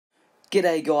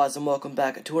G'day guys, and welcome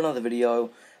back to another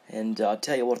video. And I'll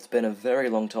tell you what, it's been a very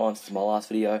long time since my last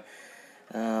video.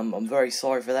 I'm very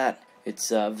sorry for that. It's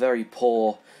very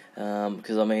poor,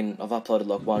 because I mean, I've uploaded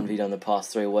like one video in the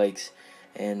past 3 weeks,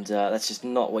 and that's just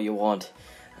not what you want.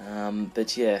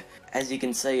 But yeah, as you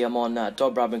can see, I'm on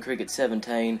Don Bradman Cricket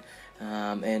 17,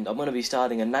 and I'm going to be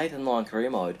starting a Nathan Lyon career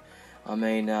mode. I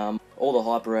mean, all the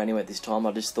hype around him at this time,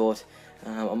 I just thought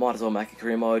I might as well make a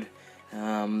career mode,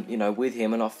 you know, with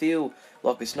him, and I feel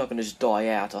like it's not going to just die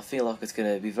out. I feel like it's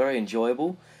going to be very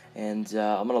enjoyable, and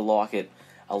I'm going to like it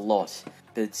a lot.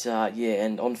 But yeah,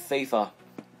 and on FIFA,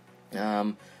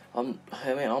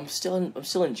 I'm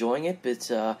still enjoying it,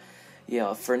 but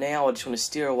yeah, for now I just want to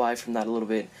steer away from that a little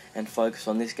bit and focus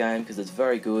on this game because it's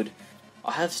very good.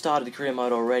 I have started a career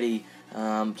mode already,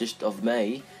 just of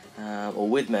me, or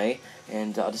with me,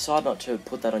 and I decided not to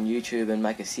put that on YouTube and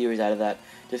make a series out of that,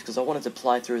 just because I wanted to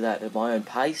play through that at my own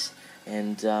pace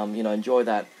and you know, enjoy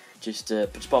that just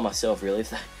by myself, really,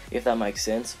 if that makes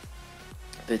sense.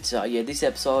 But yeah, this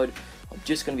episode I'm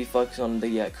just going to be focusing on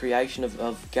the creation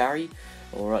of Gary,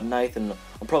 or Nathan.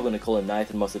 I'm probably going to call him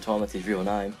Nathan most of the time, that's his real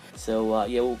name. So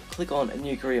yeah, we'll click on a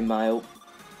new career mail,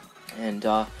 and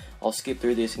I'll skip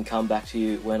through this and come back to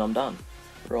you when I'm done.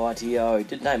 Rightio,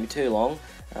 didn't take me too long.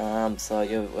 So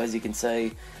yeah, as you can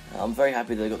see, I'm very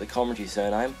happy that I got the commentary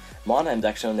surname. My name's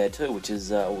actually on there too, which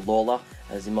is Lawler,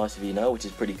 as most of you know, which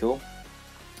is pretty cool.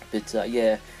 But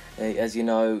yeah, as you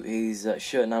know, his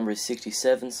shirt number is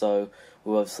 67, so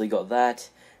we've obviously got that.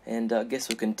 And I guess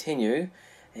we'll continue,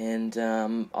 and I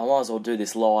might as well do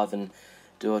this live and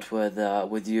do it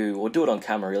with you, or do it on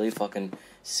camera really, if I can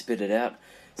spit it out.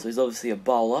 So he's obviously a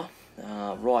bowler,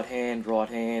 right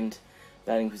hand,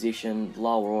 batting position,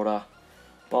 lower order,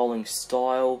 bowling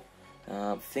style,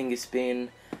 finger spin,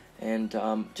 and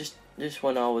just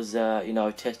when I was you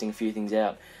know, testing a few things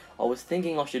out, I was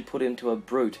thinking I should put him to a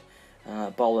brute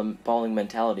bowling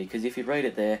mentality, because if you read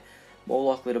it there, more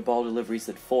likely to bowl deliveries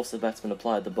that force the batsman to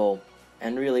play at the ball.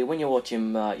 And really, when you watch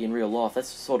him in real life, that's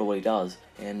sort of what he does.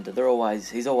 And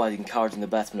he's always encouraging the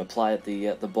batsman to play at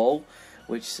the ball,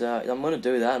 which I'm going to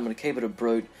do that. I'm going to keep it a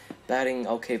brute. Batting,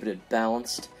 I'll keep it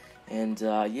balanced. And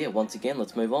yeah, once again,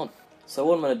 let's move on. So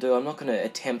what I'm going to do, I'm not going to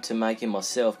attempt to make him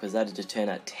myself, because that'd just turn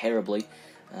out terribly.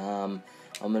 I'm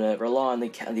going to rely on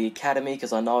the academy,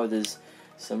 because I know there's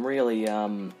some really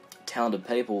talented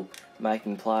people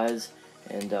making players,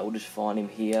 and we'll just find him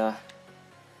here.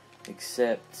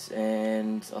 Accept,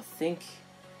 and I think,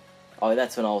 oh,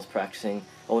 that's when I was practicing,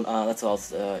 or that's when I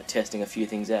was testing a few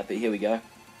things out. But here we go.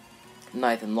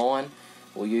 Nathan Lyon.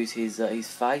 We'll use his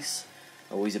face,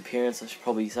 or his appearance, I should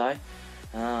probably say.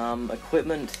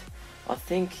 Equipment. I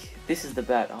think this is the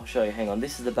bat. I'll show you. Hang on.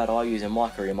 This is the bat I use in my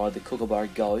career mode, the Kookaburra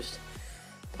Ghost.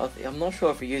 I'm not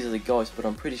sure if he uses a Ghost, but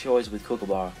I'm pretty sure he's with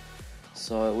Kookaburra.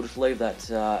 So we'll just leave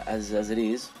that as it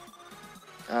is.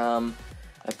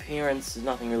 Appearance, there's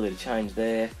nothing really to change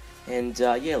there. And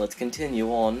yeah, let's continue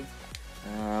on.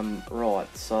 Right.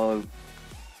 So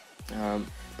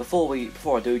before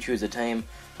I do choose a team,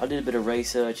 I did a bit of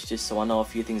research just so I know a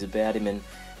few things about him and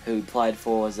who he played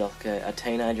for as like a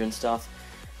teenager and stuff.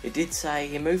 It did say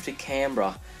he moved to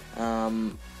Canberra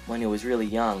when he was really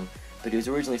young, but he was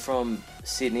originally from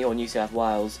Sydney or New South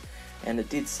Wales, and it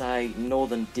did say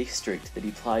Northern District that he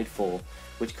played for,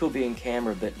 which could be in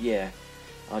Canberra, but yeah,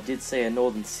 I did see a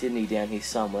Northern Sydney down here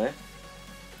somewhere.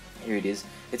 Here it is.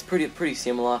 It's pretty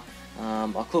similar.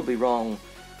 I could be wrong,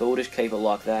 but we'll just keep it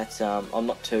like that. I'm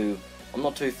not too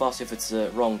fussed if it's the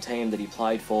wrong team that he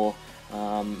played for.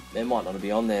 It might not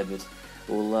be on there, but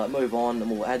we'll move on, and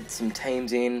we'll add some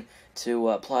teams in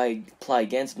to play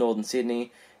against Northern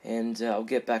Sydney, and I'll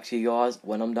get back to you guys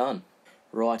when I'm done.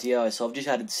 Rightio, so I've just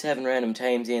added 7 random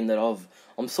teams in that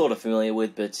I'm sort of familiar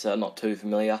with, but not too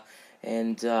familiar.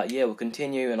 And yeah, we'll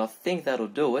continue, and I think that'll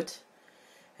do it.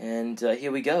 And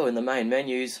here we go in the main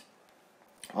menus.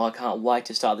 I can't wait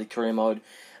to start the career mode.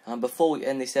 Before we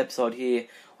end this episode here,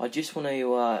 I just want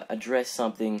to address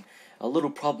something, a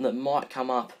little problem that might come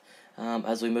up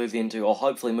as we move into, or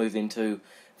hopefully move into,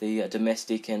 the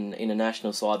domestic and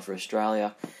international side for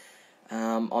Australia.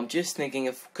 I'm just thinking,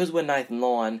 because we're Nathan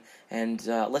Lyon, and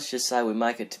let's just say we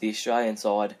make it to the Australian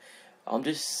side,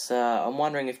 I'm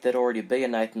wondering if there'd already be a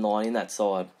Nathan Lyon in that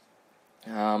side.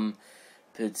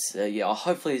 But yeah,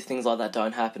 hopefully things like that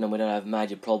don't happen and we don't have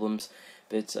major problems.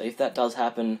 But if that does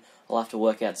happen, I'll have to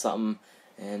work out something,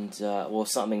 and or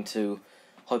something to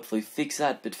hopefully fix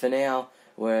that. But for now,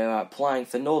 we're playing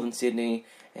for Northern Sydney,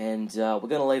 and we're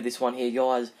going to leave this one here,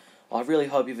 guys. I really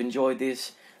hope you've enjoyed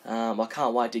this. I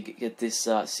can't wait to get this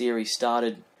series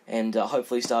started, and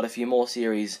hopefully start a few more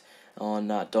series on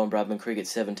Don Bradman Cricket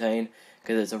 17,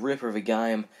 because it's a ripper of a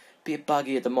game. Bit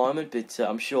buggy at the moment, but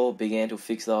I'm sure Big Ant will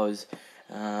fix those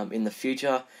in the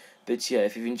future. But yeah,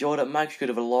 if you've enjoyed it, make sure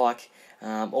to give it a like.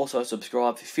 Also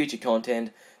subscribe for future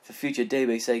content, for future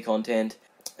DBC content.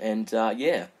 And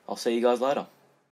yeah, I'll see you guys later.